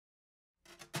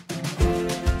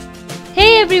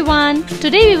everyone!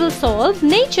 Today we will solve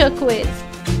nature quiz.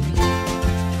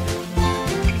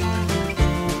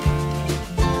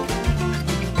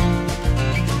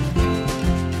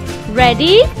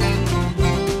 Ready?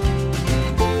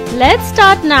 Let's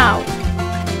start now.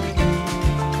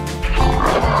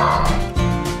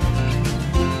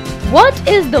 What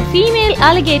is the female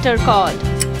alligator called?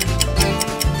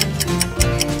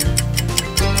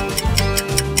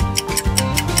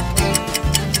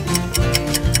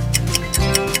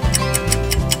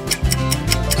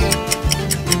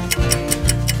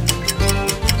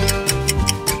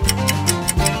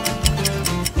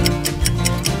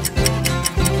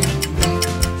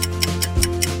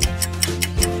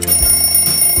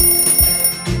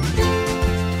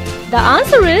 The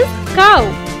answer is cow.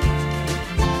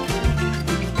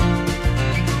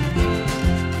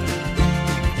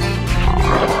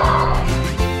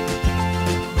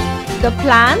 The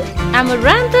plant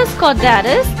Amaranthus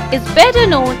caudatus is better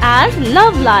known as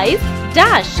love lies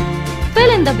dash.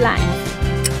 Fill in the blanks.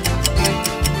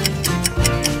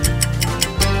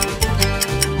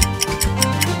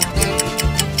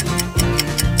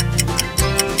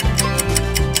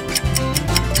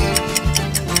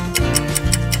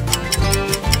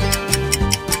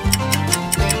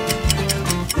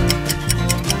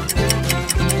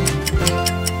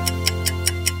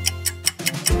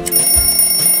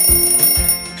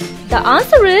 The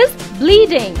answer is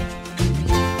bleeding.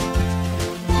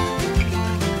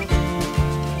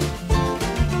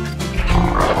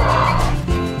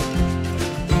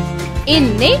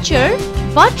 In nature,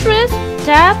 buttress,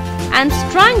 tap and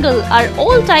strangle are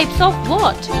all types of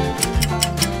what?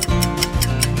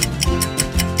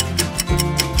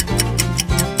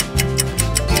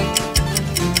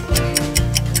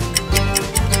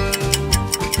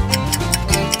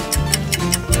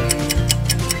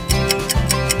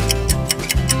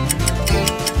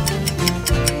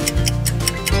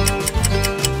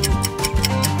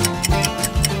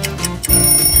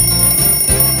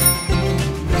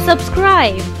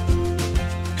 Subscribe.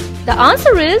 The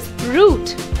answer is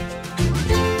root.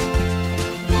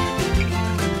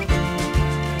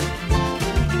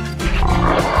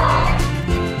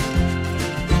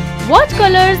 What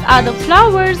colors are the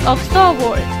flowers of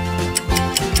sawwort?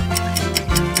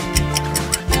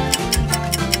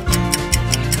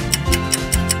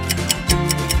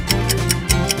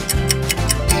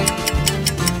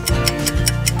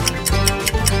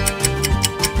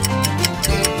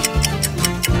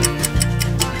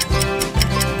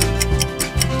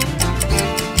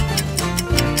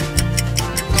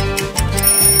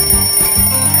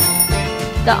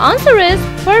 The answer is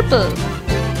purple.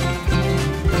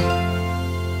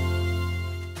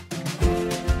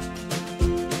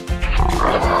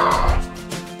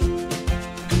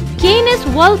 Canis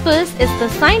vulpes is the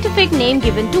scientific name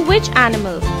given to which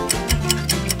animal?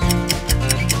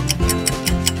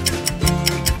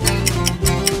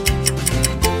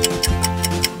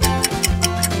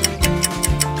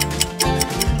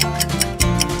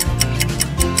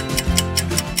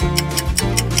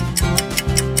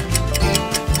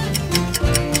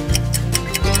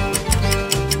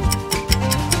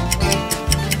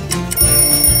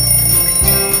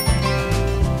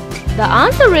 The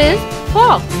answer is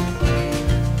fox.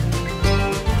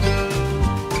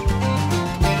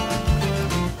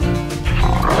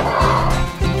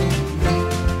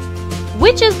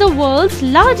 Which is the world's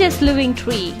largest living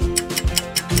tree?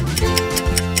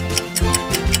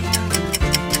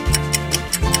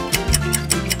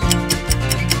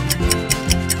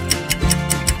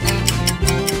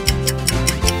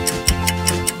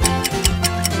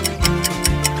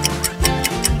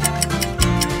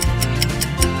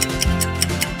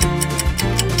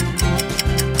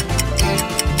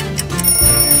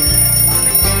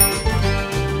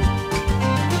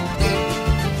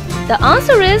 The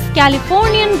answer is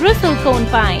Californian bristlecone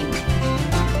pine.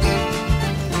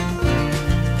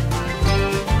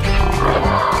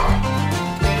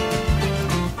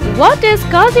 What is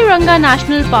Kaziranga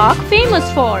National Park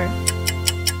famous for?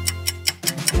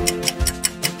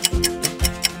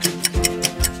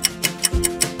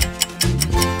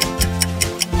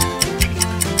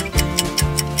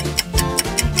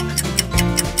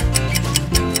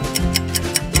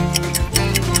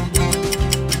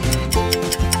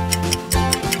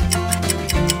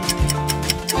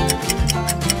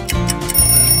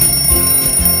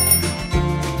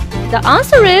 The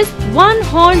answer is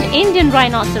one-horned Indian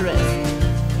rhinoceros.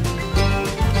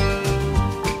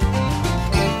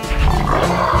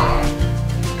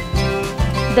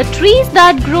 The trees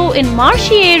that grow in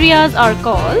marshy areas are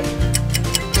called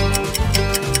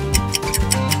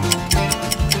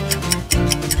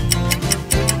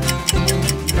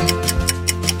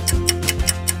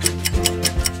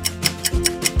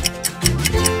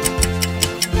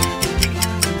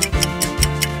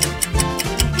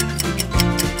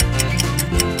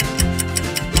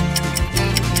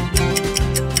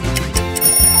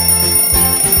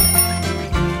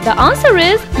The answer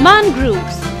is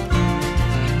mangroves.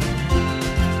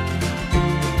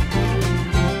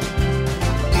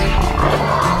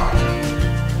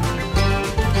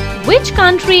 Which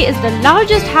country is the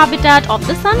largest habitat of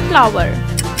the sunflower?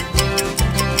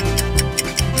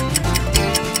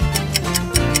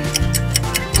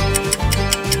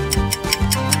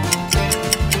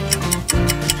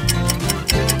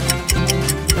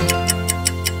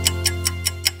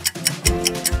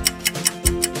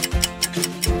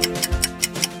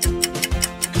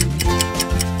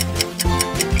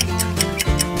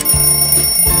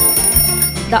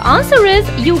 The answer is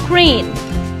Ukraine.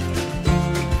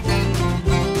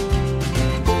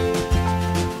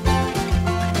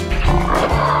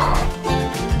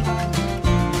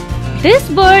 This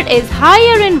bird is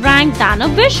higher in rank than a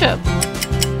bishop.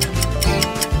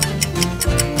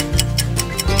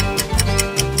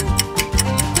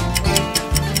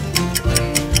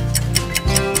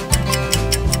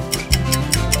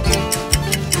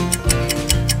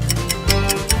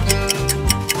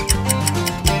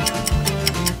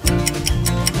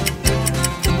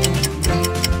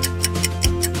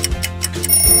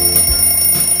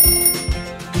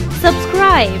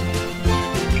 Subscribe.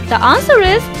 The answer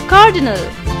is cardinal.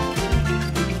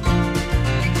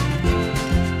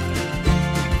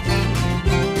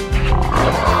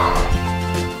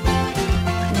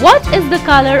 What is the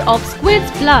color of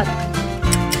squid's blood?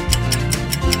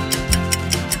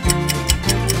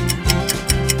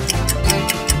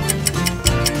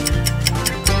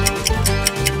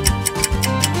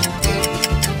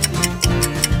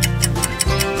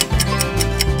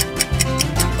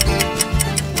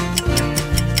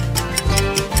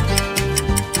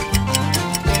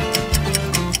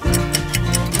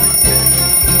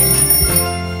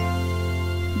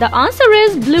 The answer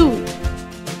is blue.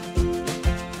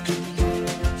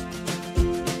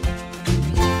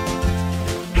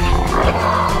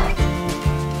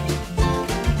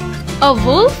 A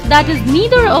wolf that is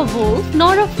neither a wolf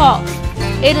nor a fox.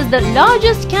 It is the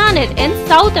largest canid in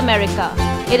South America.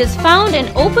 It is found in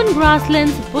open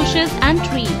grasslands, bushes and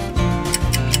trees.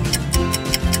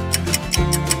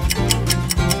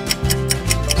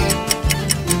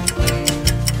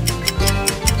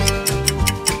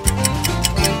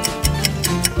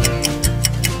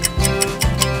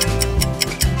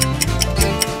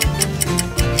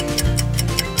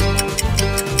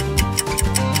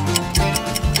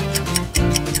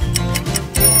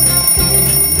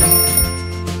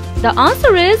 The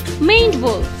answer is maned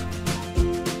wolf.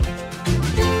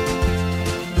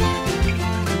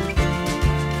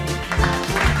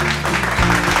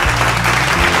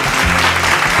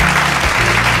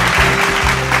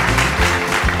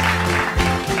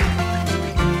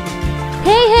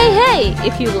 Hey!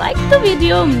 If you liked the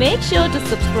video, make sure to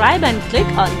subscribe and click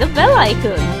on the bell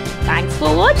icon. Thanks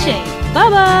for watching.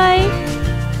 Bye-bye.